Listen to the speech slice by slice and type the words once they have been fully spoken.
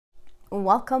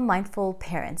Welcome, mindful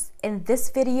parents. In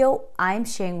this video, I'm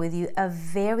sharing with you a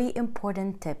very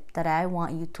important tip that I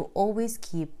want you to always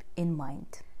keep in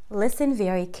mind. Listen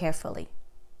very carefully.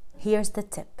 Here's the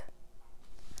tip.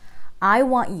 I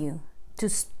want you to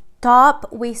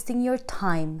stop wasting your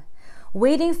time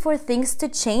waiting for things to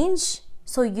change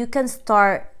so you can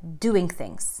start doing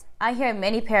things. I hear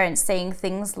many parents saying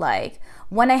things like,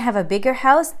 when I have a bigger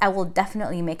house, I will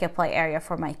definitely make a play area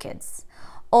for my kids.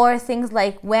 Or things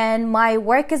like, when my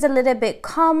work is a little bit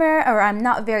calmer or I'm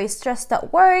not very stressed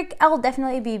at work, I'll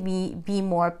definitely be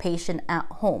more patient at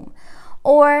home.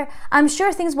 Or I'm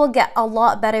sure things will get a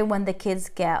lot better when the kids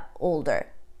get older.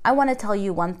 I want to tell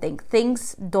you one thing.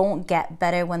 Things don't get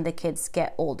better when the kids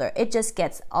get older. It just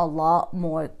gets a lot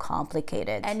more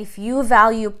complicated. And if you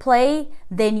value play,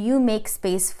 then you make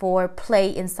space for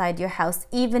play inside your house,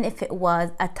 even if it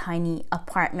was a tiny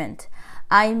apartment.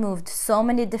 I moved so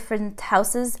many different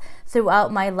houses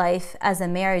throughout my life as a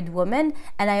married woman,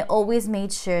 and I always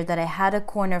made sure that I had a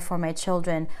corner for my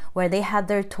children where they had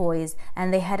their toys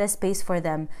and they had a space for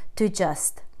them to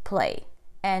just play.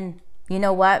 And you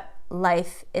know what?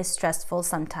 Life is stressful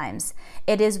sometimes.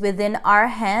 It is within our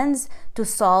hands to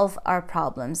solve our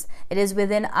problems. It is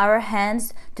within our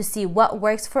hands to see what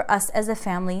works for us as a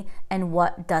family and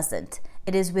what doesn't.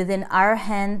 It is within our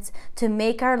hands to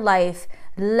make our life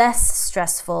less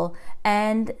stressful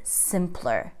and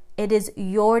simpler. It is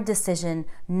your decision,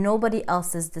 nobody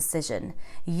else's decision.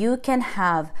 You can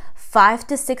have 5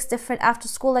 to 6 different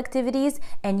after-school activities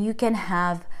and you can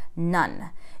have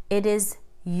none. It is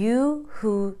you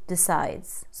who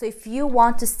decides. So if you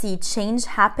want to see change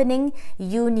happening,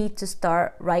 you need to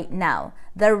start right now.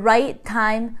 The right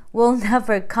time will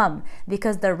never come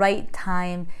because the right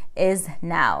time is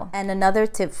now. And another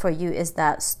tip for you is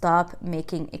that stop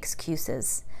making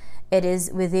excuses. It is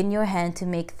within your hand to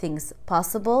make things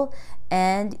possible,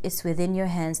 and it's within your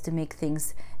hands to make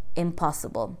things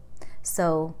impossible.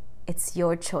 So it's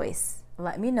your choice.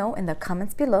 Let me know in the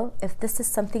comments below if this is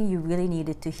something you really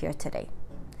needed to hear today.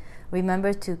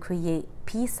 Remember to create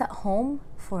peace at home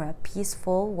for a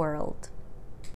peaceful world.